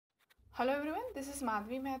Hello everyone, this is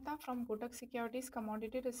Madhvi Mehta from Kotak Securities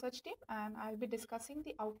Commodity Research Team, and I'll be discussing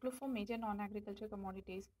the outlook for major non-agriculture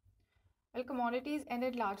commodities. Well, commodities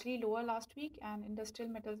ended largely lower last week and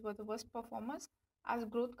industrial metals were the worst performers as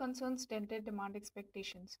growth concerns dented demand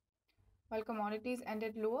expectations. While commodities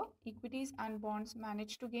ended lower, equities and bonds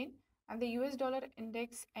managed to gain, and the US dollar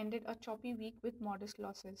index ended a choppy week with modest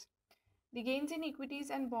losses. The gains in equities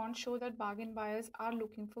and bonds show that bargain buyers are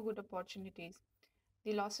looking for good opportunities.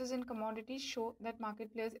 The losses in commodities show that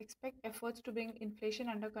market players expect efforts to bring inflation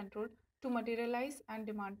under control to materialize and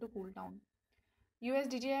demand to cool down. US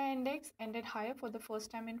DJIA index ended higher for the first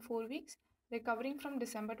time in 4 weeks, recovering from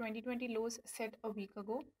December 2020 lows set a week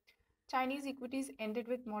ago. Chinese equities ended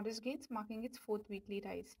with modest gains, marking its fourth weekly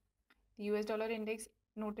rise. The US dollar index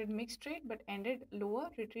noted mixed trade but ended lower,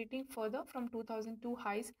 retreating further from 2002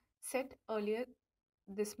 highs set earlier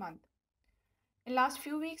this month. In last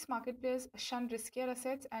few weeks, market players shunned riskier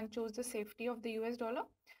assets and chose the safety of the US dollar.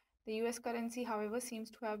 The US currency, however, seems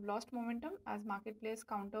to have lost momentum as market players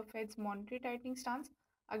counter Fed's monetary tightening stance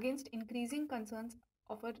against increasing concerns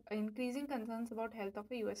about health of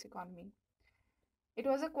the US economy. It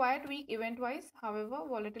was a quiet week event-wise, however,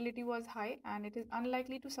 volatility was high and it is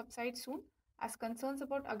unlikely to subside soon as concerns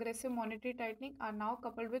about aggressive monetary tightening are now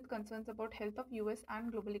coupled with concerns about health of US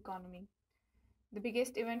and global economy. The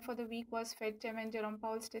biggest event for the week was Fed Chairman Jerome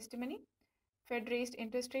Powell's testimony. Fed raised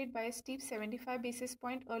interest rate by a steep 75 basis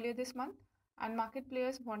point earlier this month, and market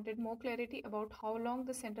players wanted more clarity about how long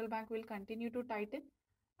the central bank will continue to tighten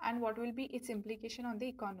and what will be its implication on the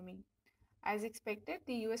economy. As expected,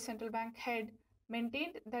 the US central bank head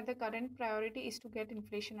maintained that the current priority is to get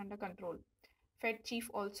inflation under control. Fed chief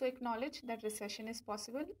also acknowledged that recession is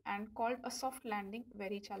possible and called a soft landing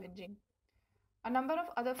very challenging. A number of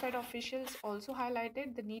other Fed officials also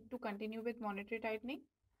highlighted the need to continue with monetary tightening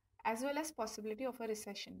as well as possibility of a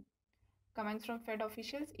recession. Comments from Fed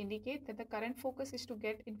officials indicate that the current focus is to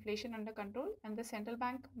get inflation under control and the central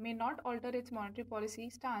bank may not alter its monetary policy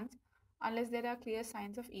stance unless there are clear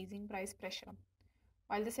signs of easing price pressure.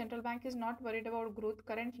 While the central bank is not worried about growth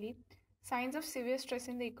currently, signs of severe stress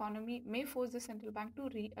in the economy may force the central bank to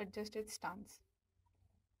readjust its stance.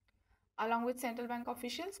 Along with central bank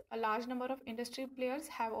officials, a large number of industry players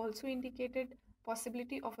have also indicated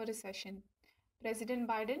possibility of a recession. President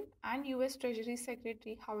Biden and US Treasury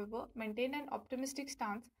Secretary, however, maintained an optimistic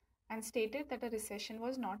stance and stated that a recession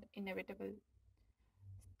was not inevitable.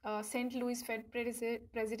 St. Louis Fed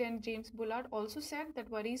President James Bullard also said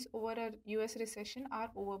that worries over a US recession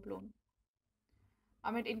are overblown.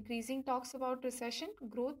 Amid increasing talks about recession,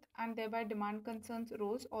 growth and thereby demand concerns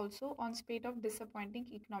rose also on spate of disappointing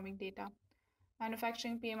economic data.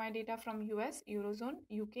 Manufacturing PMI data from US, Eurozone,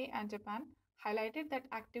 UK, and Japan highlighted that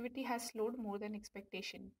activity has slowed more than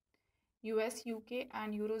expectation. US, UK,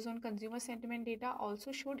 and Eurozone consumer sentiment data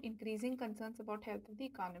also showed increasing concerns about health of the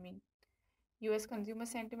economy. US consumer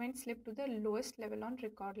sentiment slipped to the lowest level on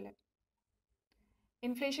record.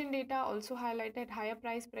 Inflation data also highlighted higher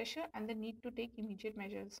price pressure and the need to take immediate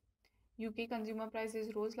measures. UK consumer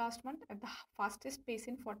prices rose last month at the fastest pace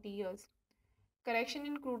in 40 years. Correction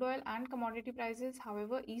in crude oil and commodity prices,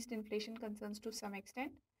 however, eased inflation concerns to some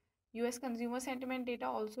extent. US consumer sentiment data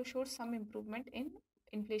also showed some improvement in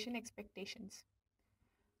inflation expectations.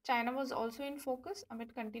 China was also in focus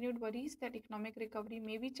amid continued worries that economic recovery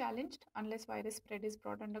may be challenged unless virus spread is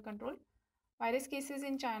brought under control. Virus cases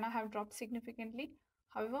in China have dropped significantly.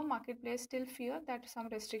 However, market players still fear that some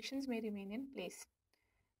restrictions may remain in place.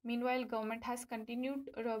 Meanwhile, government has continued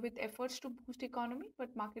with efforts to boost economy,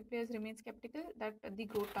 but market players remain skeptical that the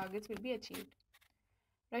growth targets will be achieved.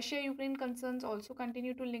 Russia-Ukraine concerns also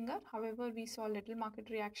continue to linger. However, we saw little market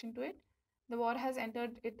reaction to it. The war has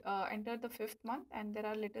entered the fifth month, and there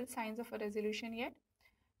are little signs of a resolution yet.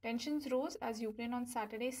 Tensions rose as Ukraine on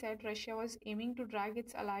Saturday said Russia was aiming to drag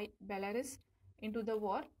its ally Belarus into the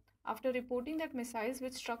war after reporting that missiles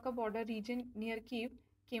which struck a border region near Kyiv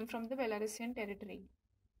came from the Belarusian territory.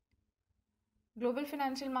 Global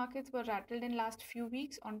financial markets were rattled in last few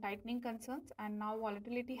weeks on tightening concerns, and now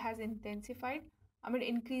volatility has intensified amid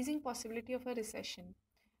increasing possibility of a recession.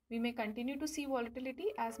 We may continue to see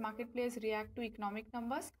volatility as market players react to economic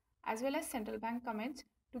numbers as well as central bank comments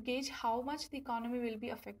to gauge how much the economy will be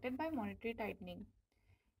affected by monetary tightening.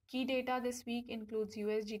 Key data this week includes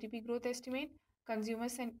US GDP growth estimate,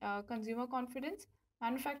 consumer confidence,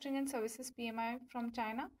 manufacturing and services PMI from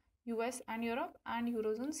China, US and Europe, and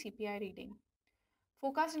Eurozone CPI reading.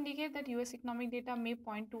 Forecasts indicate that US economic data may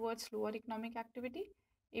point towards slower economic activity.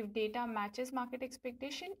 If data matches market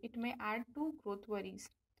expectation, it may add to growth worries.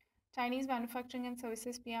 Chinese manufacturing and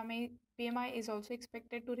services PMI is also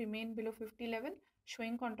expected to remain below 50 level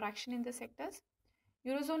showing contraction in the sectors.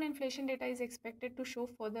 Eurozone inflation data is expected to show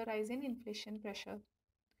further rise in inflation pressure.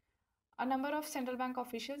 A number of central bank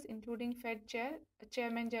officials, including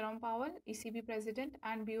Chairman Jerome Powell, ECB President,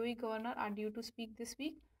 and BOE Governor, are due to speak this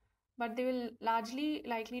week, but they are largely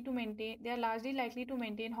likely to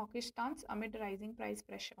maintain hawkish stance amid rising price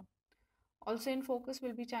pressure. Also in focus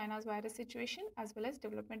will be China's virus situation as well as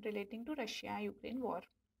development relating to Russia-Ukraine war.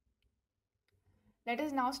 Let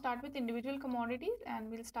us now start with individual commodities,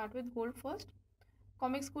 and we'll start with gold first.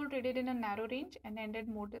 COMEX gold traded in a narrow range and ended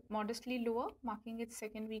modestly lower, marking its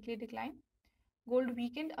second weekly decline. Gold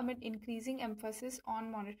weakened amid increasing emphasis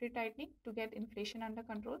on monetary tightening to get inflation under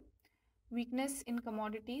control. Weakness in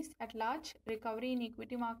commodities at large, recovery in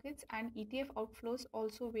equity markets, and ETF outflows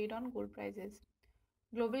also weighed on gold prices.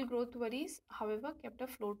 Global growth worries, however, kept a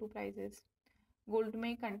floor to prices. Gold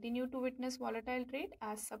may continue to witness volatile trade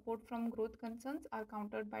as support from growth concerns are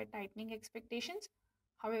countered by tightening expectations.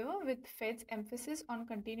 However, with Fed's emphasis on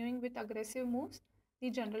continuing with aggressive moves,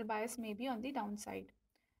 the general bias may be on the downside.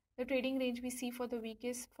 The trading range we see for the week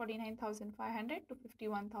is 49,500 to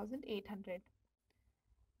 51,800.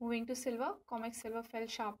 Moving to silver, COMEX silver fell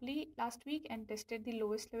sharply last week and tested the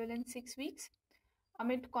lowest level in 6 weeks.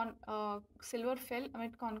 Silver fell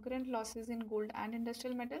amid concurrent losses in gold and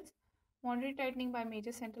industrial metals. Monetary tightening by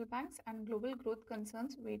major central banks and global growth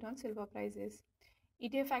concerns weighed on silver prices.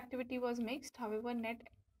 ETF activity was mixed, however, net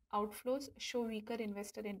outflows show weaker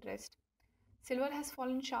investor interest. Silver has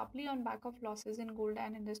fallen sharply on back of losses in gold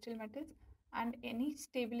and industrial metals, and any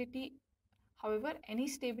stability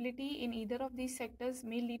in either of these sectors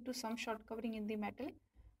may lead to some short covering in the metal.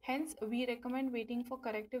 Hence, we recommend waiting for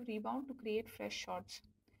corrective rebound to create fresh shorts.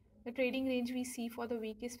 The trading range we see for the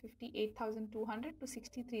week is 58,200 to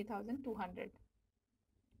 63,200.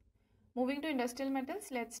 Moving to industrial metals,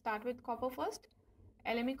 let's start with copper first.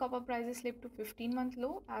 LME copper prices slipped to 15-month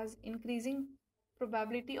low as increasing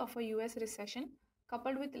probability of a US recession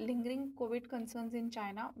coupled with lingering COVID concerns in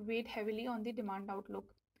China weighed heavily on the demand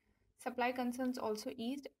outlook. Supply concerns also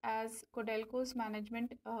eased as Codelco's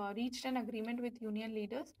management reached an agreement with union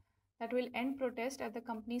leaders that will end protest at the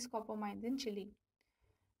company's copper mines in Chile.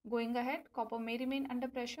 Going ahead, copper may remain under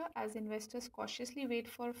pressure as investors cautiously wait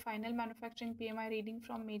for final manufacturing PMI reading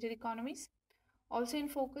from major economies. Also in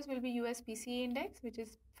focus will be US PCE index, which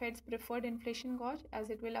is Fed's preferred inflation gauge as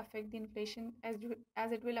it will affect the inflation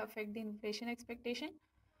expectation.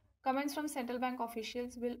 Comments from central bank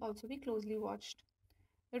officials will also be closely watched.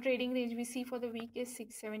 The trading range we see for the week is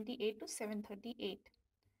 678 to 738.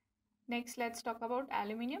 Next, let's talk about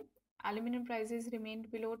aluminium. Aluminium prices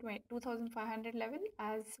remained below 2,500 level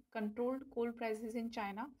as controlled coal prices in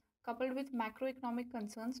China coupled with macroeconomic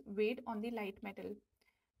concerns weighed on the light metal.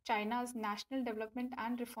 China's National Development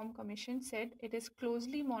and Reform Commission said it is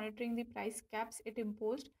closely monitoring the price caps it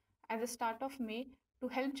imposed at the start of May to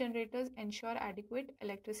help generators ensure adequate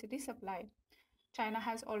electricity supply. China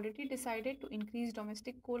has already decided to increase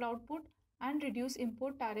domestic coal output and reduce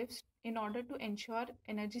import tariffs in order to ensure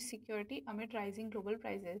energy security amid rising global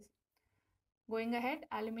prices. Going ahead,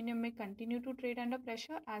 aluminium may continue to trade under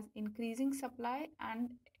pressure as increasing supply and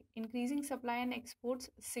exports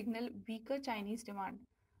signal weaker Chinese demand.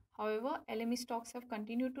 However, LME stocks have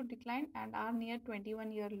continued to decline and are near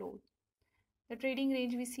 21-year lows. The trading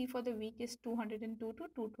range we see for the week is 202 to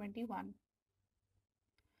 221.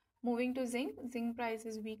 Moving to zinc, zinc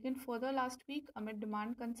prices weakened further last week amid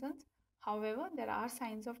demand concerns. However, there are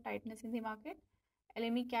signs of tightness in the market.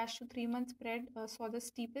 LME cash to 3-month spread saw the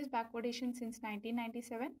steepest backwardation since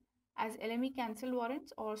 1997 as LME cancelled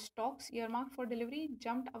warrants or stocks earmarked for delivery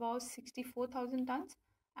jumped above 64,000 tons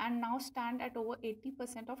and now stand at over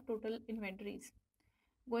 80% of total inventories.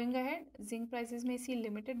 Going ahead, zinc prices may see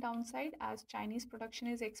limited downside as Chinese production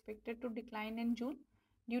is expected to decline in June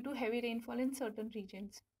due to heavy rainfall in certain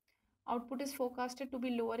regions. Output is forecasted to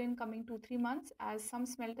be lower in coming 2-3 months as some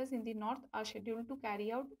smelters in the north are scheduled to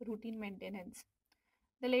carry out routine maintenance.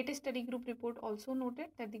 The latest study group report also noted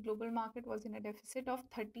that the global market was in a deficit of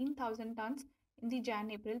 13,000 tons in the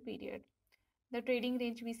Jan-April period. The trading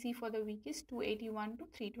range we see for the week is 281 to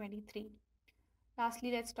 323.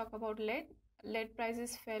 Lastly, let's talk about lead. Lead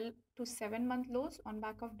prices fell to 7-month lows on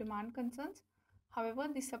back of demand concerns. However,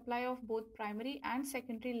 the supply of both primary and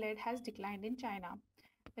secondary lead has declined in China.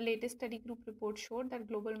 The latest study group report showed that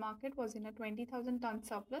global market was in a 20,000 ton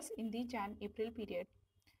surplus in the Jan-April period.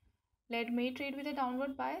 Lead may trade with a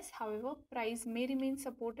downward bias, however, price may remain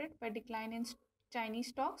supported by decline in Chinese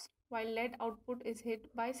stocks, while lead output is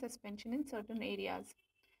hit by suspension in certain areas.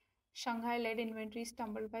 Shanghai lead inventories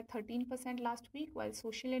tumbled by 13% last week, while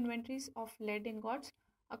social inventories of lead ingots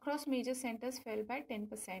across major centers fell by 10%.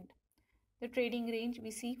 The trading range we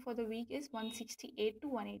see for the week is 168 to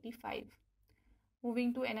 185.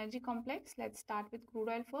 Moving to energy complex, let's start with crude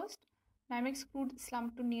oil first. NYMEX crude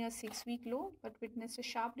slumped to near 6-week low but witnessed a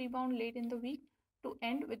sharp rebound late in the week to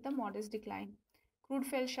end with a modest decline. Crude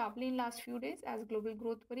fell sharply in last few days as global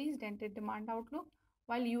growth worries dented demand outlook,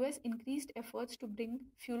 while US increased efforts to bring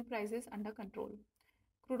fuel prices under control.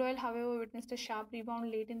 Crude oil, however, witnessed a sharp rebound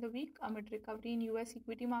late in the week amid recovery in US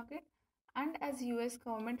equity market and as US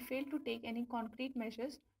government failed to take any concrete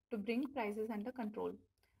measures to bring prices under control.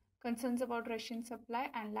 Concerns about Russian supply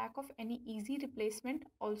and lack of any easy replacement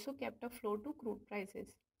also kept a flow to crude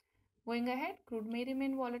prices. Going ahead, crude may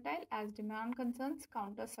remain volatile as demand concerns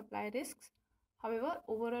counter supply risks. However,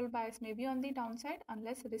 overall bias may be on the downside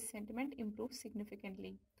unless risk sentiment improves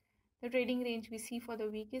significantly. The trading range we see for the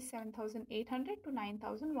week is 7,800 to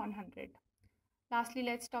 9,100. Lastly,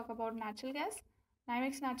 let's talk about natural gas.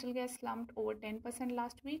 NYMEX natural gas slumped over 10%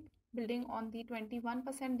 last week, building on the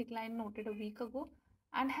 21% decline noted a week ago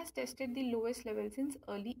and has tested the lowest level since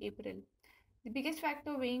early April. The biggest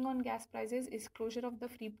factor weighing on gas prices is closure of the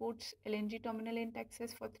Freeport's LNG terminal in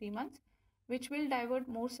Texas for 3 months, which will divert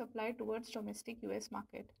more supply towards domestic US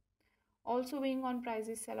market. Also weighing on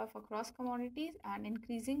prices sell-off across commodities and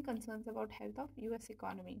increasing concerns about health of US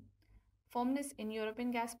economy. Firmness in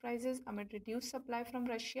European gas prices amid reduced supply from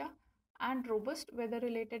Russia and robust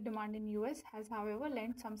weather-related demand in US has however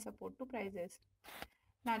lent some support to prices.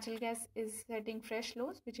 Natural gas is setting fresh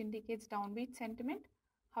lows, which indicates downbeat sentiment.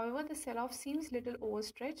 However, the sell-off seems little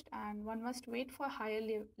overstretched and one must wait for higher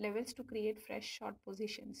levels to create fresh short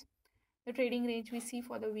positions. The trading range we see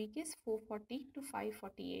for the week is 440 to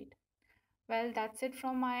 548. Well, that's it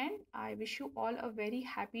from my end. I wish you all a very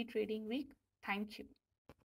happy trading week. Thank you.